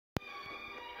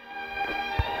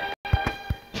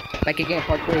Back again,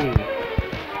 part 3.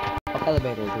 Up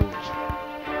elevator, dude. Oh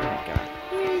my god.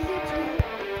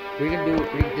 We're gonna do.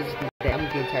 I'm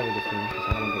gonna get tired of this one because I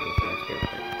don't get this one scared.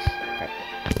 Crap.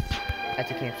 That's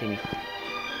you can't see me.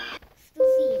 Still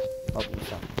see you. Oh, you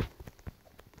saw.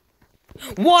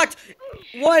 What?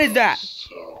 What is that?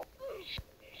 So,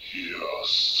 your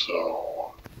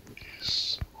soul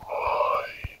is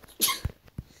mine.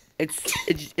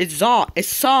 It's Saw. It's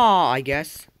Saw, I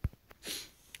guess.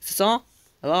 Saw?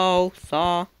 Hello,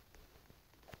 Saw.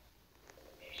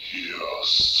 Your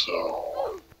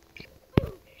soul.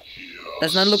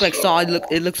 Does not look like Saw.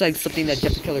 It looks like something that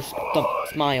Jeff the Killer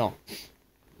smile.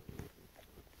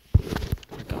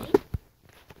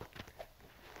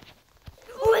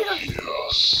 Oh my god.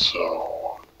 Your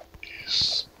soul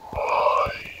is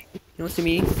mine. You don't see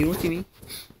me. You don't see me.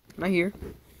 I'm not here.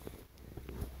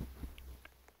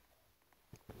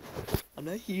 I'm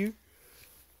not here.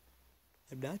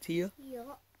 I'm not here.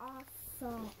 You're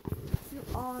awesome. You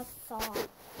awesome.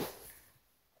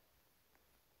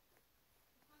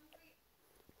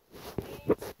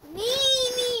 Me.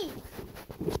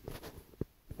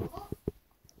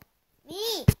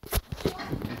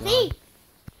 See.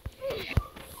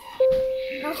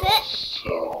 That's it. So,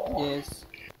 Yes.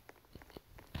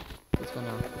 What's going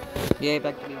on? Yeah,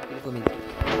 back to me. Beautiful me.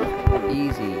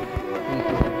 Easy.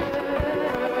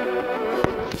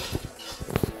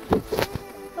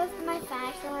 What's my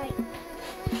flashlight?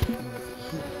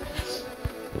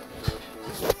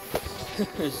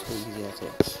 It's pretty easy, that's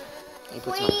it. Hey,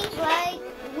 put some- Please like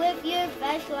with your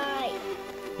flashlight.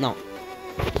 No.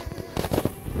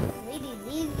 Really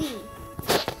dizzy.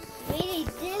 Really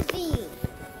dizzy.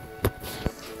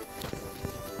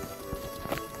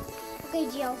 Okay,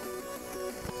 Jill.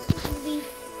 Me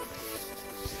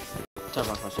Turn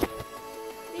off my shit.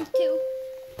 too.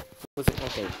 What's it?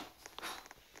 Okay.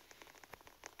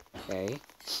 Okay.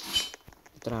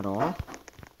 Turn that on.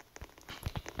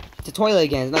 It's a toilet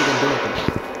again. It's not gonna do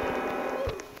anything.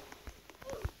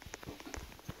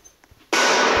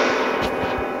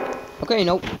 Okay,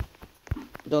 nope.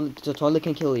 The toilet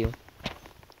can kill you.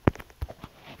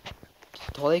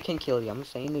 The toilet can kill you. I'm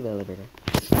just saying the elevator.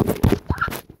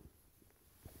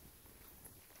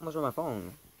 I almost on my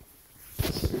phone.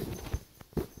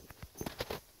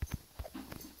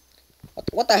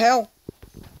 What the hell?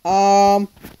 Oh.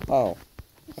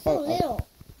 It's so little.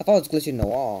 I thought it was glitching in the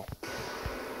wall.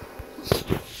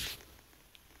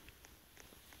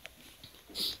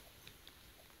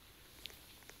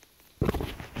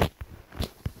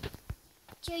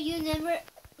 Jill, you never.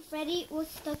 Freddy was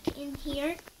stuck in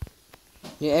here.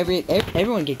 Yeah,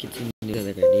 everyone can get in the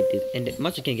elevator, and the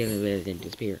monster can't get in the elevator and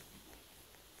disappear.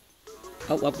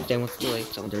 Oh, then it's too late.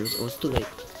 Someone there is. Oh, it's too late.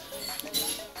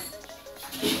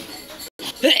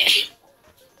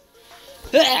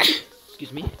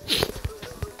 Excuse me.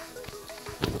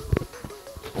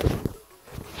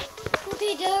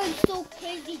 Okay, that is so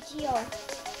crazy, Jill. I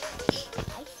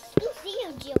still see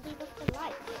you, Jill. Leave us the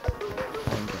light.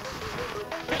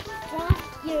 Drop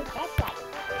your flashlight.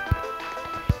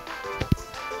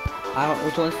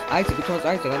 Which one's Isaac? Which one's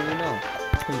Isaac? I don't even know.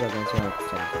 I'm just gonna turn off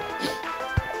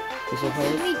this one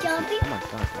plays. Are we jumping? Oh my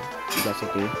god, man. Yes, I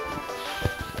do.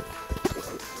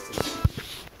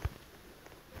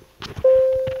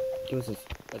 Give us this.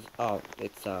 Oh,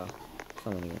 it's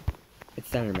someone again. It's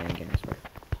Slenderman again, I swear.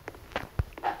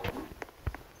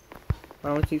 I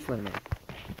don't see Slenderman.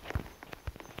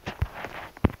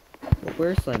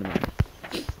 Where's Slenderman?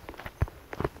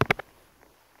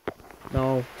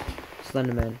 No,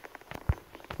 Slenderman.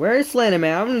 Where is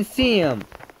Slenderman? I don't even see him.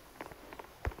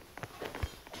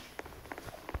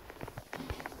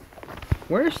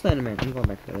 Where's Slenderman? I'm going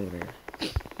back to the elevator.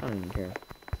 I don't even care.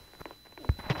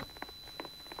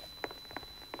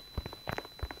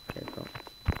 Okay, go.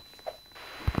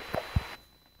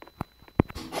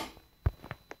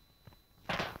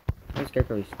 That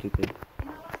scarecrow is stupid.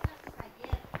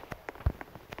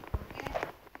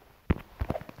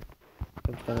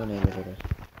 Let's go in the elevator.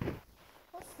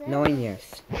 What's that? No and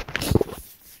yes.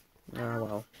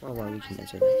 Oh well, you can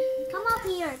answer. Come up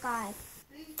here, guys.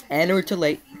 And we're too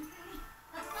late.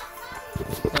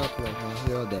 Oh, too late, huh?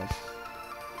 You're all dead.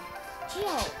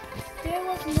 Jill, there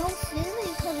was no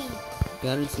Slenderman coming. You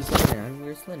didn't see Slenderman. I didn't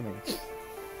hear Slenderman.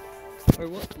 Or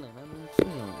what Slenderman? I didn't see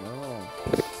him at all.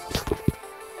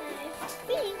 I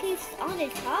think he's on the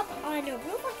top, on the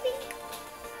roof, I think.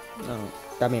 No,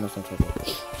 that made no sense. Right there.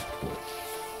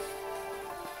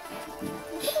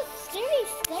 Look at the scary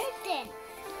skeleton.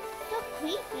 So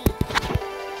creepy.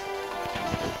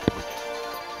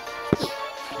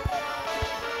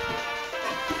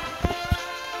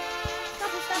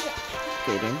 Stop it.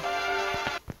 Okay then.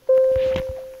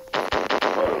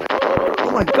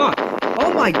 Oh my god!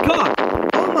 Oh my god!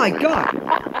 Oh my god!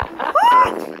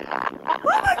 Ah!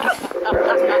 Oh my god!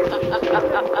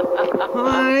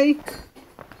 Hi!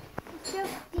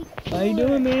 How you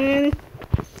doing, man?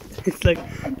 It's like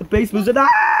the base moves. Ah!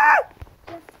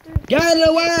 Get out of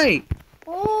the way!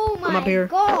 Oh my Come up here.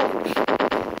 god.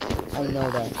 I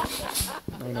know that.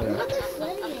 I know that. Look at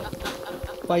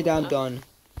Slenderman. Fight down, done.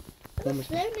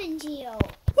 Slenderman, Gio.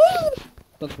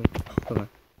 Look at me. Hold on.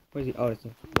 Where's he? Oh, it's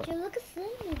him. Gio, look at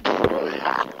Slenderman.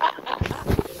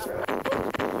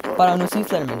 But I don't see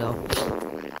Slenderman now.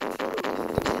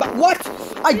 But what?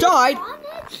 I died?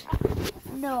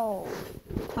 No.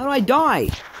 How do I die?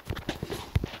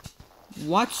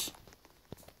 What?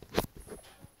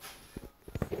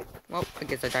 Well, I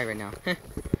guess I die right now.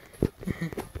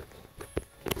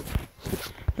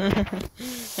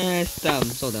 It's dumb.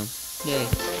 So dumb. Yay.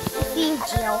 See you,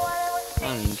 Gio. I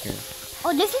don't even care.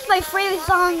 Oh, this is my favorite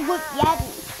song with Yeti.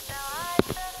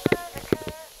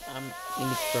 I'm in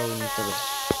the throwing instead of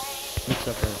mix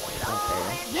up okay.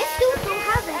 This dude don't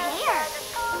have a hair.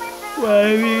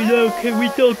 Well, we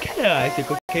don't care. I said,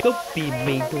 okay, don't be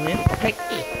mean to him. Okay,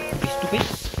 be stupid.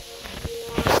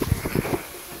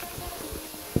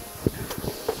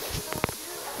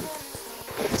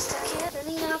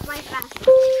 Clean off my fast.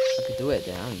 I could do it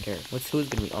then. I don't care. Who's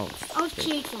gonna be? Oh, Oh,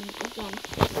 Jason again.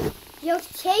 Yo,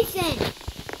 Jason.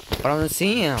 but I don't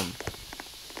see him.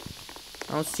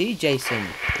 I don't see Jason.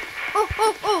 Oh,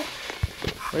 oh, oh.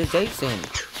 Where's Jason?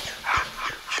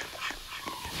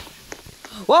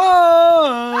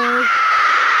 Whoa!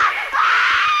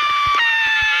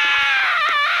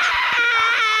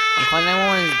 I'm calling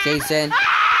 911, Jason.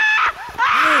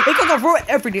 It can go through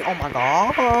everything. Oh my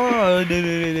god.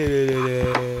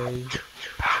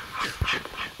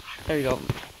 There you go.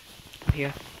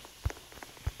 Here.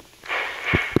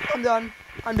 I'm done.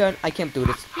 I can't do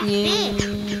this.